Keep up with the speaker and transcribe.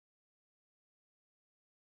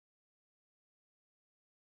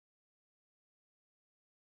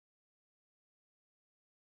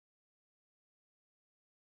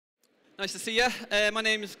Nice to see you. My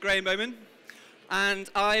name is Bowman, and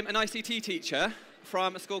I'm an ICT teacher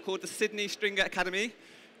from a school called the Sydney Stringer Academy,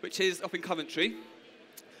 which is up in Coventry.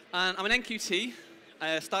 And I'm an NQT.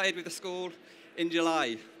 I started with the school in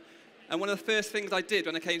July. And one of the first things I did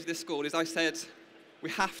when I came to this school is I said,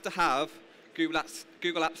 we have to have Google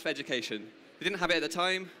Apps for Education. We didn't have it at the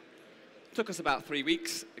time. It took us about 3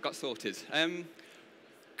 weeks. It got sorted.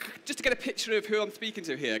 Just to get a picture of who I'm speaking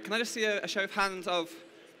to here, can I just see a show of hands of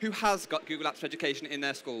who has got Google Apps for Education in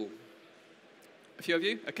their school? A few of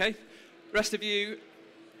you, okay. The rest of you,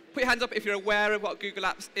 put your hands up if you're aware of what Google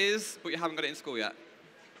Apps is, but you haven't got it in school yet.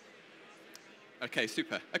 Okay,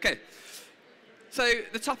 super. Okay, so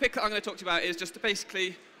the topic that I'm going to talk to you about is just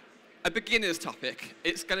basically a beginner's topic.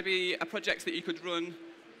 It's going to be a project that you could run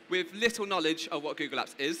with little knowledge of what Google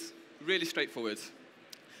Apps is, really straightforward.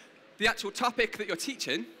 The actual topic that you're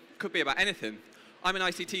teaching could be about anything. I'm an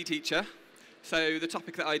ICT teacher, so the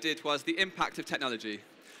topic that I did was the impact of technology.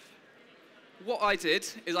 What I did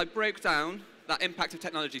is I broke down that impact of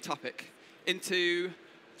technology topic into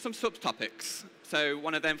some subtopics. So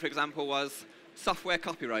one of them, for example, was software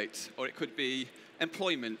copyright, or it could be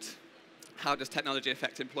employment. How does technology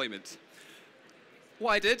affect employment?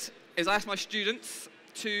 What I did is I asked my students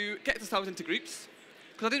to get themselves into groups,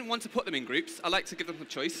 because I didn't want to put them in groups. I like to give them a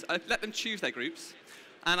choice. I let them choose their groups,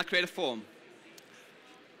 and I created a form.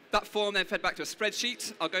 That form then fed back to a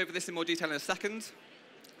spreadsheet. I'll go over this in more detail in a second.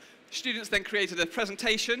 Students then created a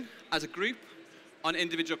presentation as a group on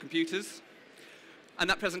individual computers. And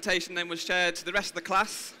that presentation then was shared to the rest of the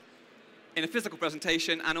class in a physical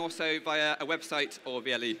presentation and also via a website or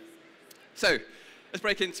VLE. So let's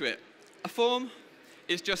break into it. A form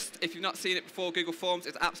is just, if you've not seen it before, Google Forms,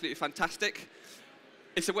 it's absolutely fantastic.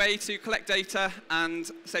 It's a way to collect data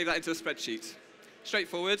and save that into a spreadsheet.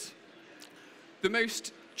 Straightforward. The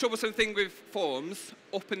most troublesome thing with forms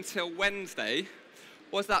up until Wednesday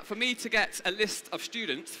was that for me to get a list of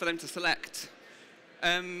students for them to select,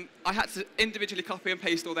 I had to individually copy and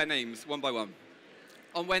paste all their names one by one.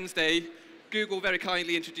 On Wednesday, Google very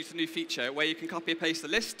kindly introduced a new feature where you can copy and paste the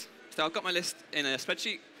list. So I've got my list in a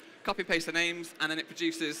spreadsheet, copy and paste the names, and then it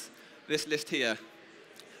produces this list here.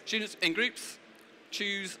 Students in groups,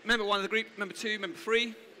 choose member 1 of the group, member 2, member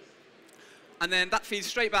 3, and then that feeds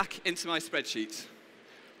straight back into my spreadsheet.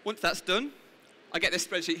 Once that's done, I get this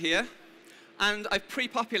spreadsheet here, and I've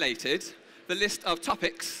pre-populated the list of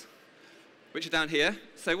topics, which are down here.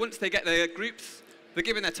 So once they get their groups, they're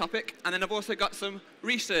given their topic, and then I've also got some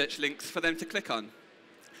research links for them to click on.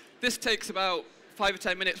 This takes about 5 or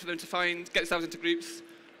 10 minutes for them to get themselves into groups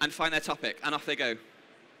and find their topic, and off they go.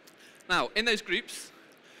 Now, in those groups,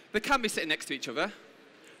 they can be sitting next to each other.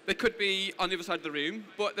 They could be on the other side of the room,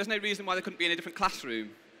 but there's no reason why they couldn't be in a different classroom.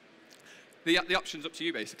 The option's up to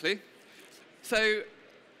you, basically. So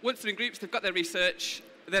once they're in groups, they've got their research,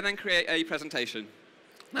 they then create a presentation.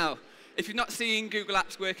 Now, if you've not seen Google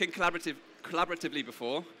Apps working collaboratively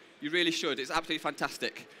before, you really should. It's absolutely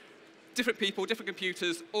fantastic. Different people, different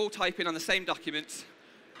computers, all typing on the same document.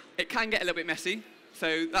 It can get a little bit messy,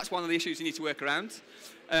 so that's one of the issues you need to work around.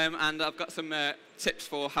 And I've got some tips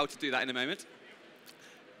for how to do that in a moment.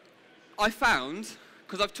 I found,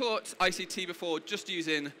 because I've taught ICT before just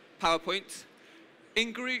using PowerPoint,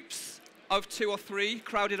 in groups of 2 or 3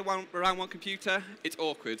 crowded around one computer, it's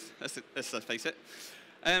awkward, let's face it.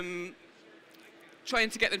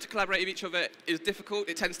 Trying to get them to collaborate with each other is difficult.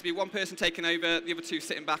 It tends to be one person taking over, the other 2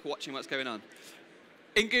 sitting back watching what's going on.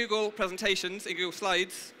 In Google presentations, in Google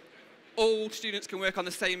Slides, all students can work on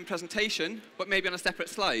the same presentation, but maybe on a separate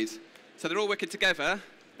slide. So they're all working together,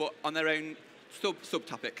 but on their own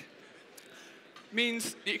subtopic.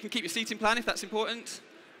 Means that you can keep your seating plan if that's important.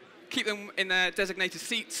 Keep them in their designated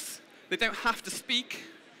seats. They don't have to speak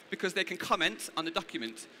because they can comment on the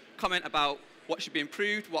document. Comment about what should be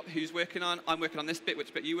improved, who's working on. I'm working on this bit,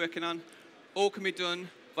 which bit are you working on? All can be done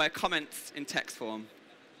via comments in text form.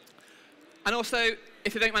 And also,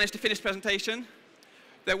 if they don't manage to finish the presentation,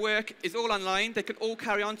 their work is all online. They can all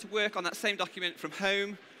carry on to work on that same document from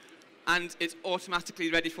home, and it's automatically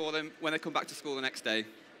ready for them when they come back to school the next day.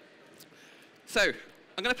 So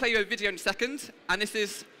I'm going to play you a video in a second, and this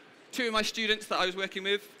is 2 of my students that I was working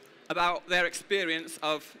with about their experience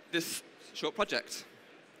of this short project.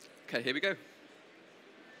 Okay, here we go.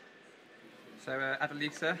 So,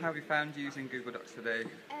 Adelisa, how have you found using Google Docs today?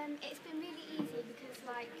 It's been really easy because,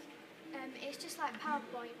 it's just like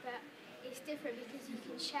PowerPoint, but it's different because you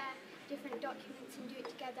can share different documents and do it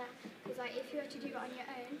together. Because, if you were to do it on your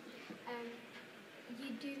own,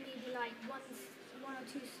 you do maybe one or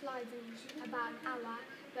 2 slides in about an hour.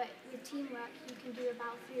 But with teamwork, you can do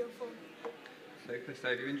about 3 or 4. So, Christo,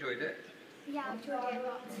 have you enjoyed it? Yeah, I've enjoyed it a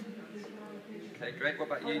lot. Okay, great. What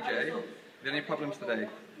about you, Jay? Have you had any problems today?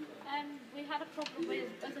 We had a problem with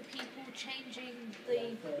other people changing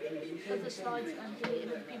the other slides and deleting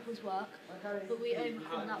other people's work, but we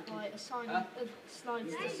overcome that by assigning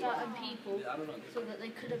slides to certain people so that they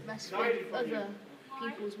couldn't mess with other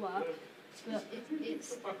people's work. But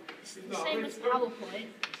it's the same as PowerPoint,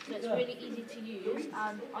 so it's really easy to use,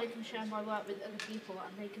 and I can share my work with other people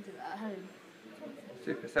and they can do it at home.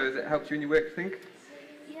 Super. So has it helped you in your work, you think?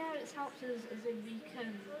 Yeah, it's helped us as in we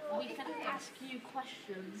can ask you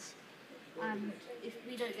questions, and if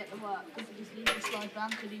we don't get the work, we can just leave the slide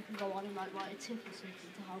blank and you can go on and like write a tip or something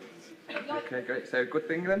to help us. Okay, great. So good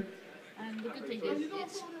thing then? And the good thing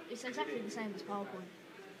is it's exactly the same as PowerPoint,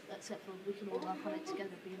 except for we can all work on it together,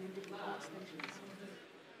 being in different workstations.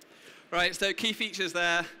 Right, so key features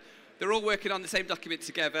there. They're all working on the same document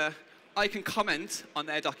together. I can comment on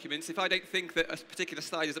their documents. If I don't think that a particular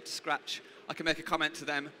slide is up to scratch, I can make a comment to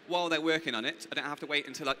them while they're working on it. I don't have to wait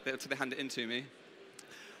until they hand it in to me.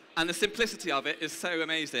 And the simplicity of it is so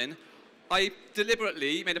amazing. I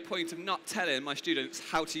deliberately made a point of not telling my students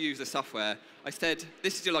how to use the software. I said,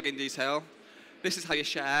 this is your login detail, this is how you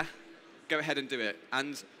share, go ahead and do it.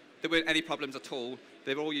 And there weren't any problems at all.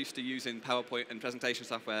 They were all used to using PowerPoint and presentation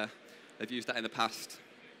software. They've used that in the past.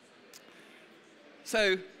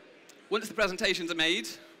 So, once the presentations are made,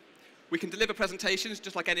 we can deliver presentations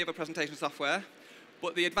just like any other presentation software.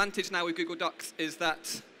 But the advantage now with Google Docs is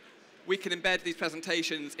that we can embed these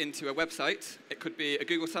presentations into a website. It could be a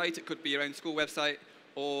Google site, it could be your own school website,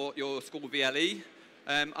 or your school VLE.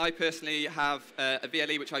 I personally have a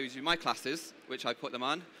VLE which I use in my classes, which I put them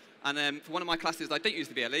on. And for one of my classes, I don't use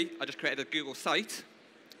the VLE. I just created a Google site,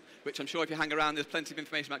 which I'm sure if you hang around, there's plenty of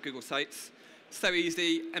information about Google sites. So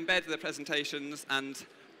easy, embed the presentations, and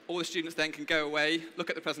all the students then can go away, look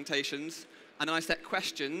at the presentations, and then I set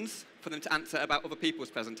questions for them to answer about other people's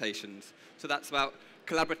presentations. So that's about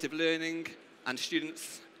collaborative learning and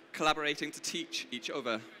students collaborating to teach each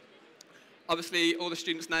other. Obviously, all the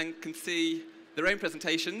students now can see their own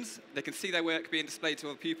presentations. They can see their work being displayed to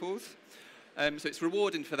other pupils. So it's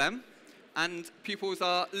rewarding for them. And pupils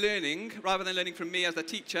are learning, rather than learning from me as their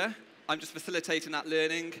teacher, I'm just facilitating that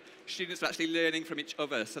learning. Students are actually learning from each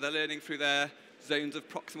other. So they're learning through their zones of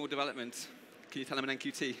proximal development. Can you tell them an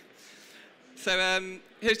NQT? So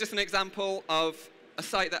here's just an example of a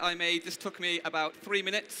site that I made. This took me about 3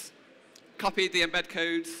 minutes, copied the embed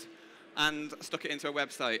codes, and stuck it into a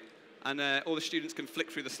website. And all the students can flick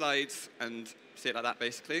through the slides and see it like that,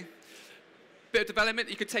 basically. Bit of development,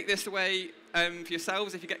 you could take this away for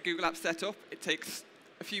yourselves if you get Google Apps set up. It takes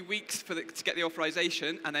a few weeks to get the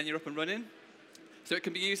authorization, and then you're up and running. So it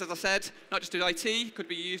can be used, as I said, not just with IT, could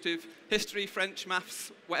be used with history, French,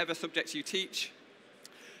 maths, whatever subjects you teach.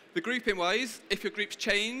 The grouping-wise, if your groups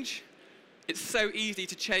change, it's so easy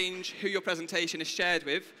to change who your presentation is shared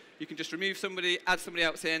with. You can just remove somebody, add somebody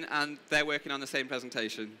else in, and they're working on the same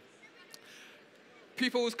presentation.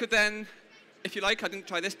 Pupils could then, if you like, I didn't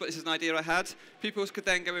try this, but this is an idea I had. Pupils could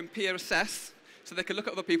then go and peer assess, so they could look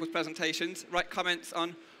at other people's presentations, write comments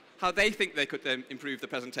on how they think they could improve the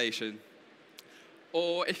presentation.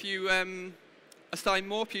 Or if you assign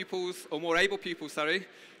more pupils, or more able pupils, sorry,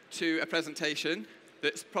 to a presentation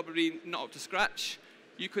that's probably not up to scratch,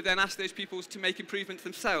 you could then ask those pupils to make improvements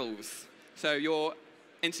themselves. So you're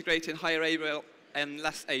integrating higher able and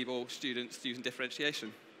less able students using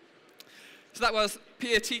differentiation. So that was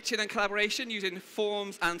peer teaching and collaboration using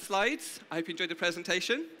forms and slides. I hope you enjoyed the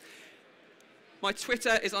presentation. My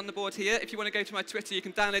Twitter is on the board here. If you want to go to my Twitter, you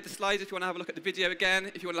can download the slides if you want to have a look at the video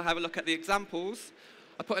again. If you want to have a look at the examples,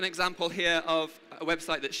 I put an example here of a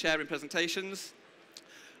website that's sharing presentations.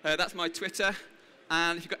 That's my Twitter.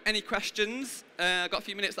 And if you've got any questions, I've got a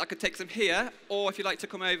few minutes that I could take some here. Or if you'd like to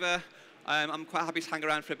come over, I'm quite happy to hang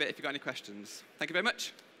around for a bit if you've got any questions. Thank you very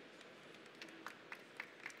much.